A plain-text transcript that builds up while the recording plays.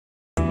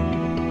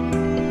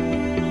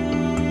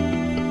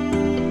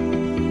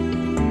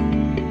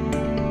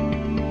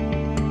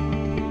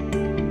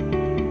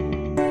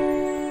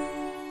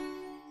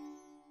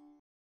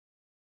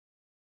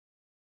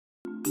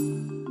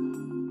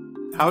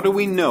How do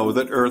we know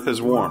that Earth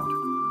has warmed?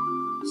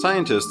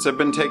 Scientists have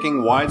been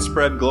taking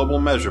widespread global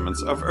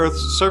measurements of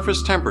Earth's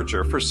surface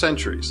temperature for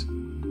centuries.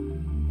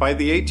 By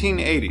the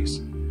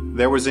 1880s,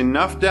 there was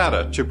enough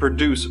data to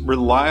produce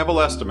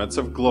reliable estimates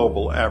of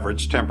global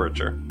average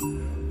temperature.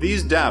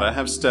 These data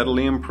have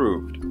steadily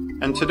improved,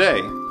 and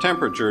today,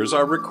 temperatures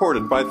are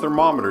recorded by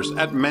thermometers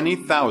at many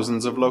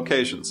thousands of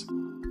locations,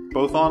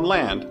 both on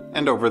land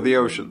and over the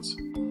oceans.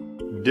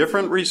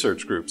 Different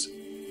research groups,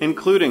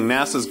 including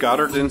NASA's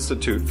Goddard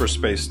Institute for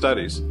Space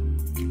Studies,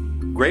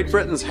 Great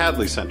Britain's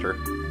Hadley Center,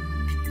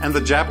 and the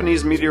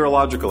Japanese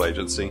Meteorological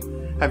Agency,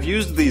 have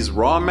used these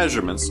raw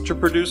measurements to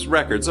produce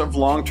records of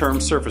long-term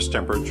surface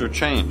temperature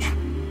change.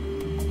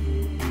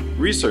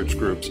 Research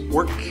groups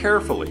work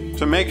carefully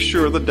to make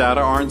sure the data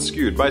aren't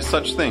skewed by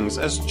such things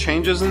as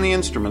changes in the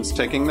instruments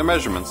taking the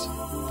measurements,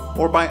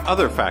 or by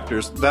other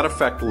factors that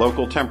affect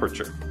local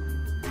temperature,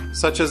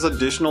 such as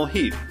additional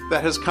heat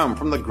that has come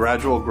from the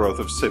gradual growth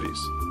of cities.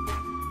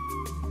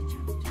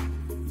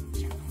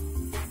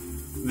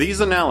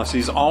 These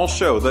analyses all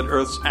show that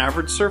Earth's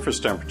average surface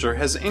temperature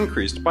has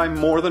increased by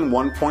more than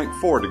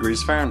 1.4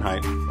 degrees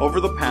Fahrenheit over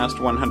the past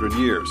 100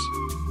 years,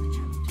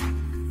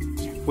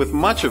 with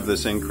much of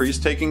this increase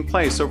taking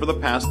place over the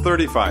past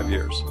 35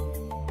 years.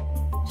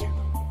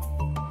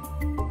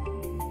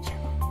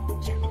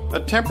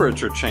 A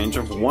temperature change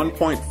of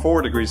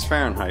 1.4 degrees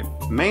Fahrenheit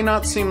may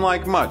not seem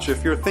like much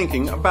if you're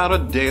thinking about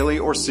a daily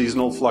or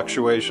seasonal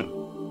fluctuation.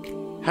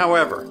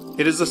 However,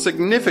 it is a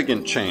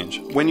significant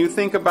change when you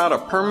think about a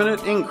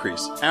permanent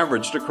increase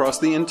averaged across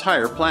the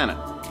entire planet.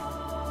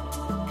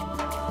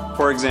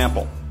 For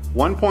example,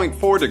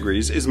 1.4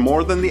 degrees is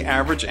more than the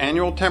average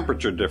annual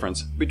temperature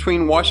difference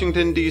between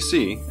Washington,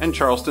 D.C. and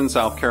Charleston,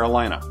 South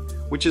Carolina,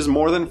 which is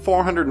more than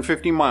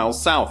 450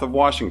 miles south of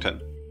Washington.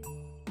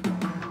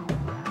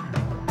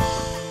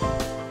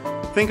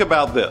 Think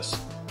about this.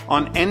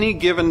 On any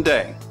given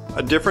day,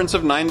 a difference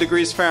of 9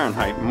 degrees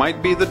Fahrenheit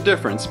might be the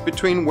difference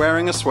between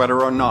wearing a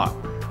sweater or not,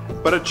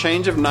 but a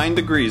change of 9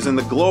 degrees in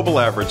the global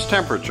average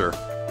temperature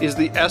is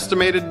the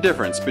estimated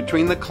difference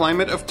between the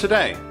climate of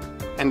today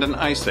and an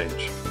ice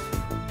age.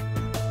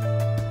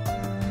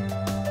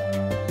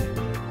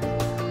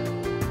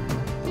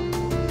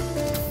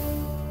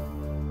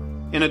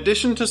 In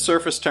addition to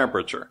surface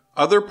temperature,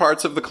 other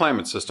parts of the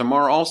climate system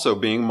are also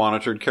being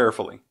monitored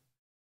carefully.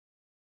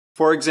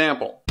 For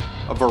example,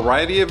 a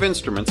variety of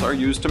instruments are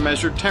used to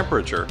measure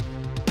temperature,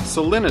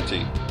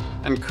 salinity,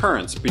 and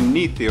currents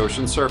beneath the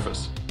ocean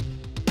surface.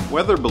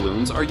 Weather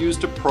balloons are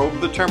used to probe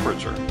the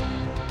temperature,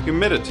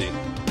 humidity,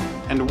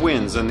 and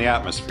winds in the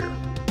atmosphere.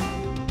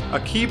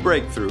 A key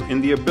breakthrough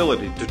in the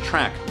ability to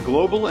track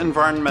global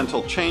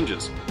environmental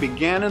changes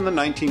began in the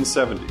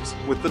 1970s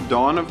with the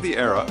dawn of the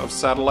era of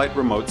satellite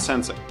remote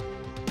sensing.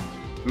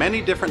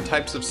 Many different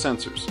types of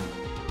sensors,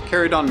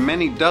 carried on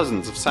many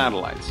dozens of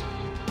satellites,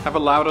 have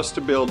allowed us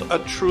to build a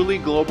truly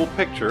global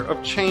picture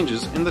of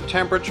changes in the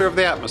temperature of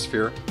the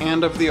atmosphere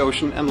and of the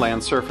ocean and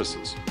land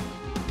surfaces.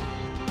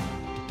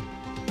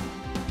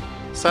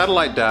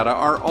 Satellite data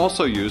are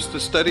also used to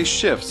study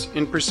shifts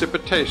in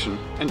precipitation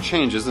and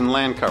changes in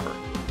land cover.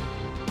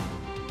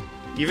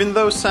 Even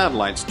though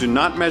satellites do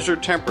not measure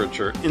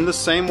temperature in the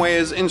same way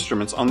as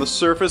instruments on the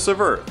surface of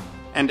Earth,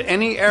 and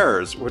any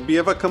errors would be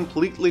of a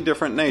completely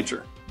different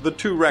nature, the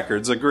two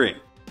records agree.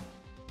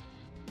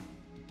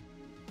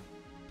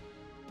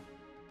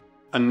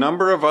 A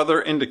number of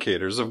other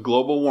indicators of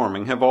global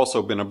warming have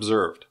also been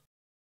observed.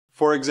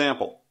 For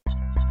example,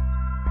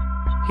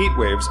 heat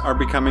waves are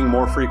becoming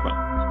more frequent.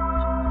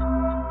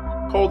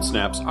 Cold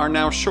snaps are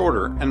now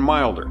shorter and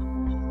milder.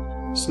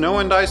 Snow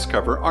and ice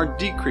cover are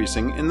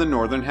decreasing in the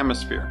northern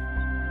hemisphere.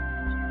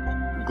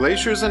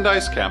 Glaciers and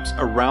ice caps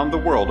around the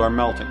world are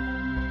melting.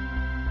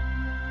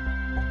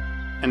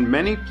 And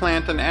many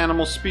plant and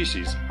animal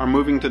species are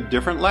moving to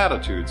different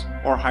latitudes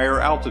or higher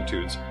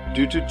altitudes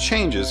due to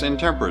changes in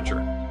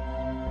temperature.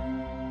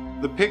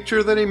 The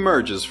picture that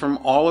emerges from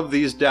all of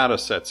these data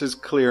sets is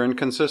clear and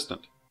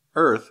consistent.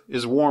 Earth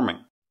is warming.